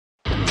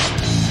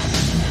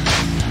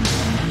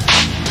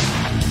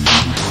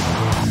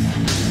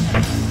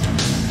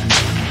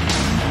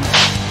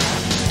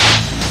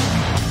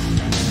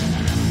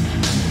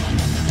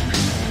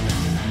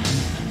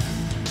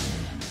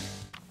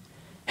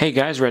Hey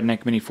guys,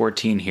 Redneck Mini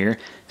 14 here.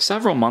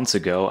 Several months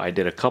ago I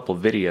did a couple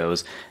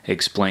videos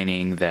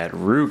explaining that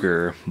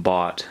Ruger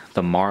bought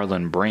the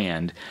Marlin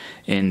brand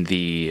in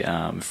the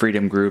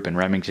Freedom Group and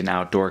Remington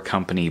Outdoor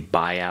Company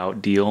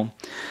buyout deal.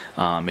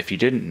 If you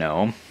didn't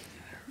know,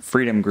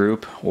 Freedom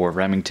Group or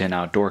Remington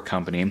Outdoor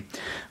Company,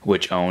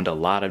 which owned a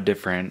lot of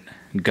different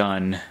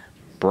gun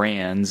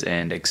brands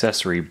and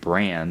accessory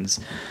brands,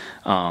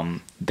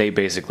 they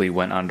basically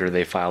went under.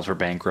 They filed for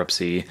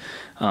bankruptcy.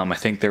 I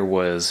think there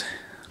was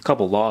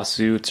couple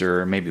lawsuits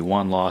or maybe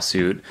one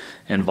lawsuit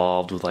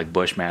involved with like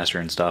Bushmaster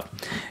and stuff.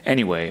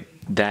 Anyway,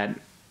 that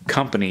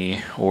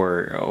company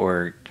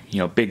or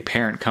big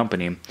parent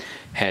company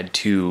had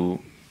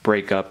to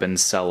break up and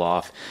sell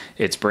off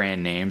its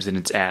brand names and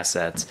its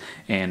assets,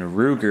 and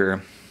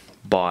Ruger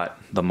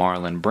bought the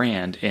Marlin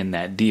brand in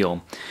that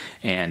deal,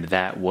 and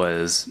that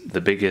was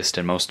the biggest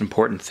and most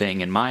important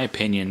thing in my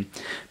opinion,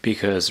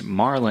 because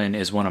Marlin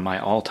is one of my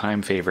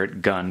all-time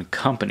favorite gun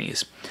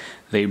companies.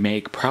 They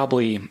make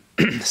probably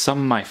some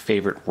of my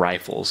favorite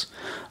rifles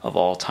of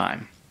all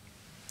time.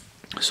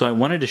 So I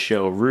wanted to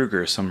show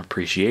Ruger some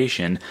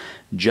appreciation,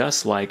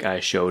 just like I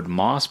showed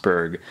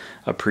Mossberg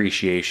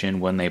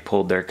appreciation when they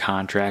pulled their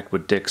contract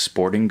with Dick's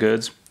Sporting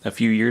Goods a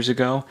few years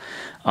ago,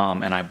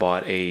 and I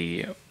bought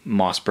a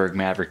Mossberg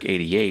Maverick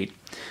 88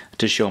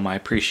 to show my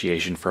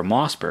appreciation for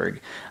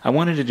Mossberg. I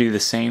wanted to do the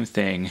same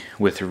thing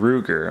with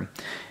Ruger,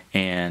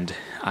 and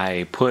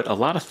I put a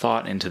lot of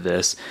thought into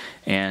this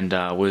and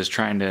was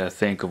trying to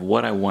think of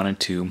what I wanted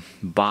to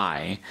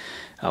buy,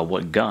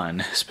 what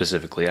gun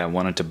specifically I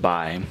wanted to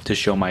buy to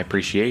show my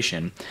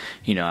appreciation.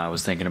 I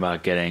was thinking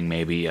about getting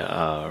maybe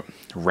a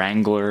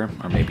Wrangler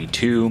or maybe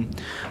two,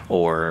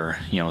 or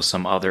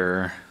some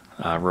other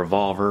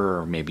revolver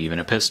or maybe even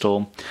a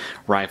pistol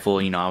rifle.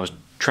 I was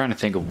trying to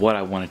think of what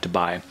I wanted to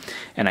buy,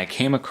 and I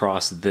came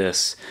across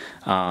this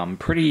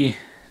pretty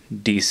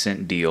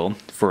decent deal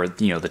for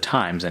the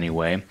times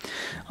anyway.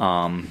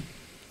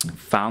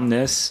 Found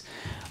this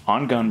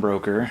on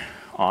Gunbroker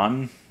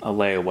on a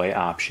layaway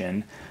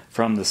option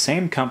from the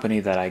same company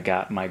that I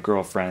got my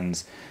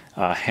girlfriend's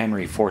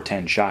Henry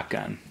 410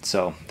 shotgun.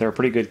 So they're a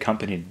pretty good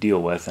company to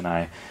deal with, and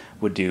I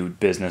would do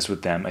business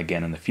with them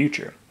again in the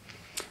future.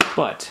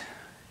 But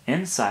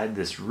inside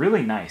this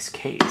really nice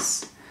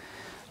case,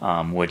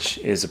 which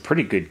is a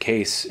pretty good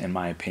case in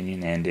my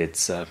opinion, and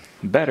it's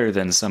better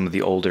than some of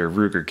the older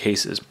Ruger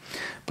cases.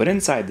 But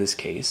inside this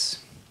case,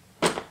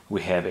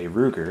 we have a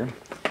Ruger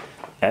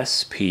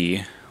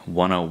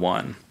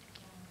SP-101.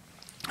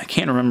 I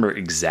can't remember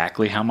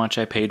exactly how much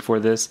I paid for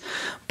this,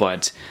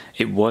 but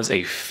it was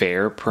a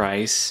fair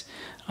price.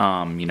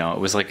 It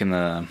was like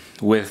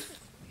with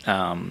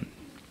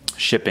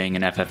shipping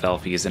and FFL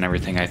fees and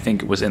everything, I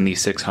think it was in the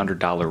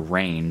 $600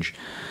 range.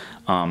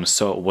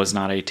 So it was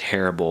not a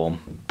terrible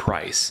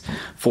price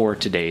for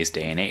today's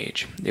day and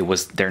age.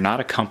 They're not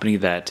a company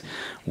that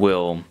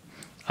will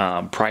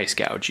price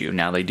gouge you.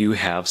 Now, they do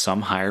have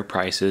some higher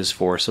prices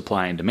for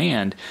supply and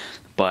demand,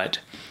 but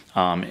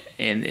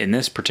in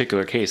this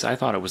particular case, I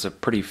thought it was a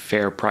pretty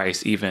fair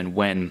price, even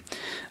when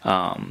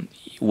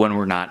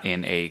we're not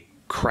in a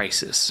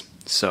crisis.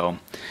 So,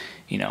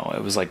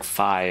 it was like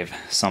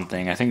 $5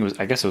 something. I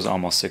guess it was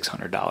almost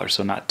 $600,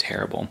 so not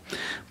terrible.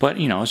 But,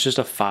 it's just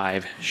a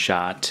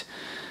 5-shot,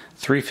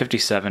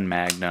 357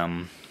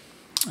 Magnum.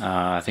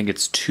 I think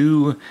it's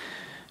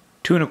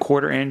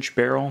 2.25 inch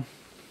barrel,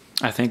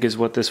 I think is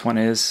what this one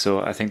is.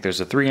 So I think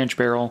there's a 3-inch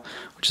barrel,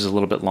 which is a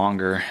little bit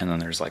longer, and then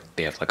they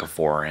have like a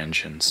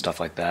 4-inch and stuff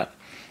like that.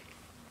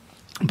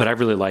 But I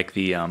really like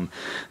the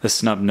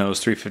snub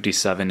nose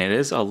 357. It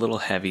is a little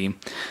heavy,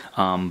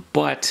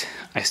 but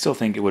I still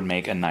think it would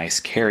make a nice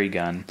carry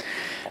gun.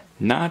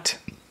 Not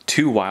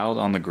too wild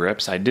on the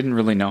grips. I didn't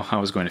really know how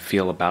I was going to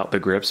feel about the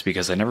grips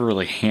because I never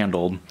really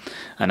handled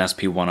an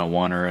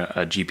SP-101 or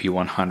a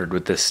GP-100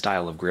 with this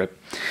style of grip.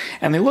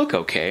 And they look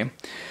okay,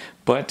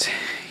 but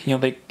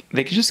they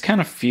just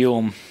kind of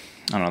feel,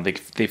 I don't know,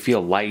 they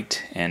feel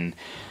light and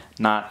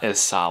not as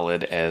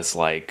solid as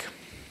like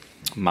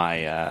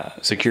my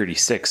Security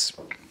 6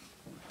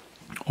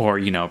 or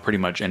pretty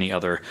much any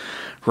other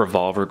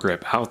revolver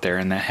grip out there,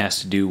 and that has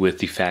to do with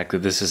the fact that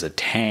this is a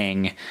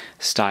Tang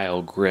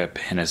style grip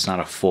and it's not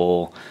a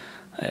full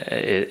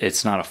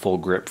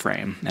grip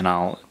frame, and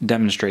I'll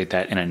demonstrate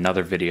that in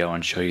another video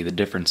and show you the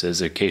differences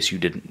in case you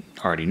didn't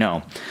already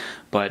know.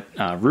 But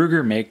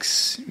Ruger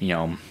makes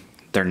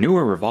their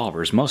newer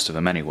revolvers, most of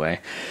them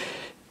anyway,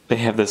 they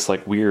have this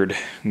like weird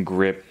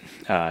grip,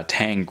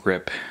 Tang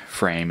grip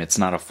frame. It's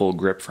not a full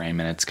grip frame,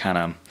 and it's kind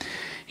of,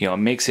 it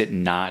makes it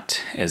not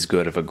as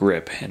good of a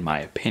grip in my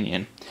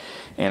opinion,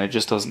 and it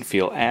just doesn't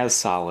feel as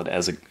solid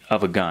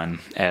of a gun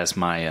as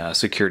my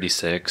Security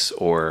 6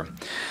 or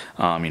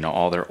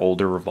all their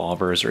older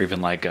revolvers, or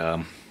even like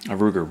a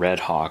Ruger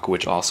Red Hawk,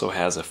 which also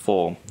has a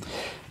full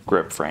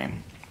grip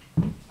frame.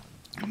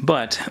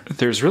 But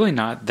there's really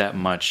not that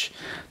much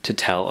to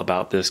tell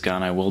about this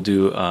gun. I will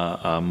do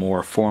a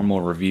more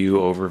formal review,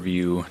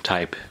 overview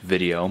type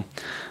video,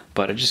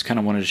 but I just kind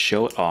of wanted to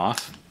show it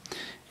off,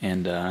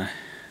 and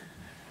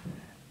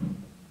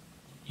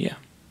yeah.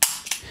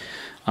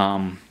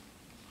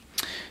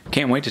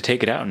 Can't wait to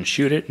take it out and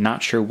shoot it.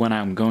 Not sure when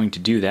I'm going to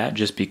do that,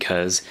 just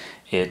because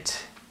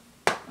it,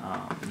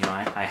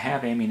 I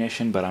have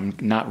ammunition, but I'm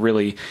not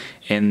really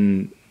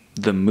in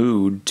the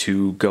mood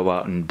to go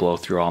out and blow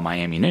through all my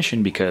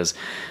ammunition, because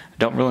I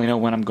don't really know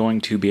when I'm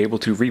going to be able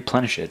to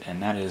replenish it,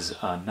 and that is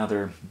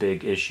another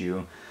big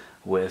issue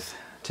with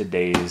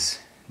today's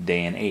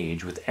day and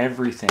age, with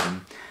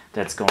everything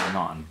that's going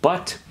on.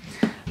 But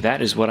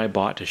that is what I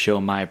bought to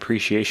show my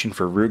appreciation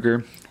for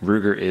Ruger.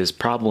 Ruger is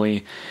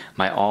probably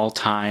my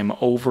all-time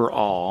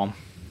overall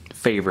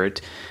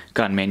favorite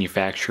gun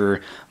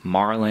manufacturer.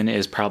 Marlin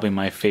is probably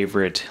my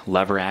favorite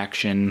lever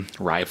action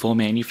rifle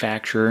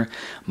manufacturer.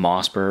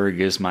 Mossberg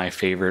is my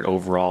favorite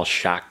overall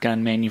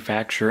shotgun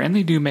manufacturer, and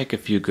they do make a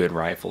few good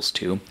rifles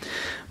too.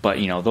 But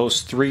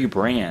those three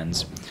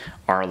brands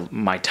are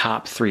my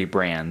top three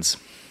brands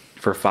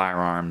for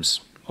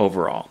firearms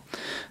overall.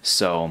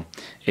 So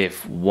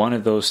if one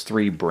of those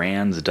three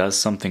brands does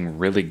something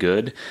really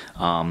good,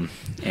 and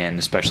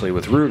especially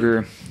with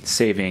Ruger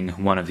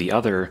saving one of the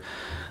other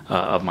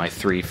of my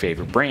three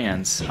favorite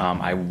brands,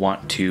 I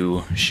want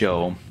to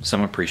show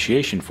some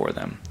appreciation for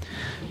them,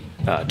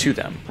 to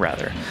them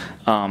rather.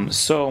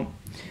 So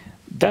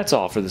that's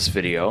all for this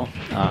video.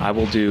 I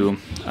will do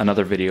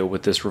another video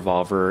with this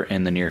revolver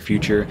in the near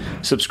future.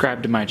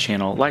 Subscribe to my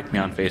channel, like me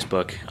on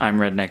Facebook. I'm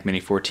Redneck Mini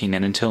 14,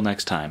 and until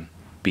next time,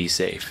 be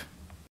safe.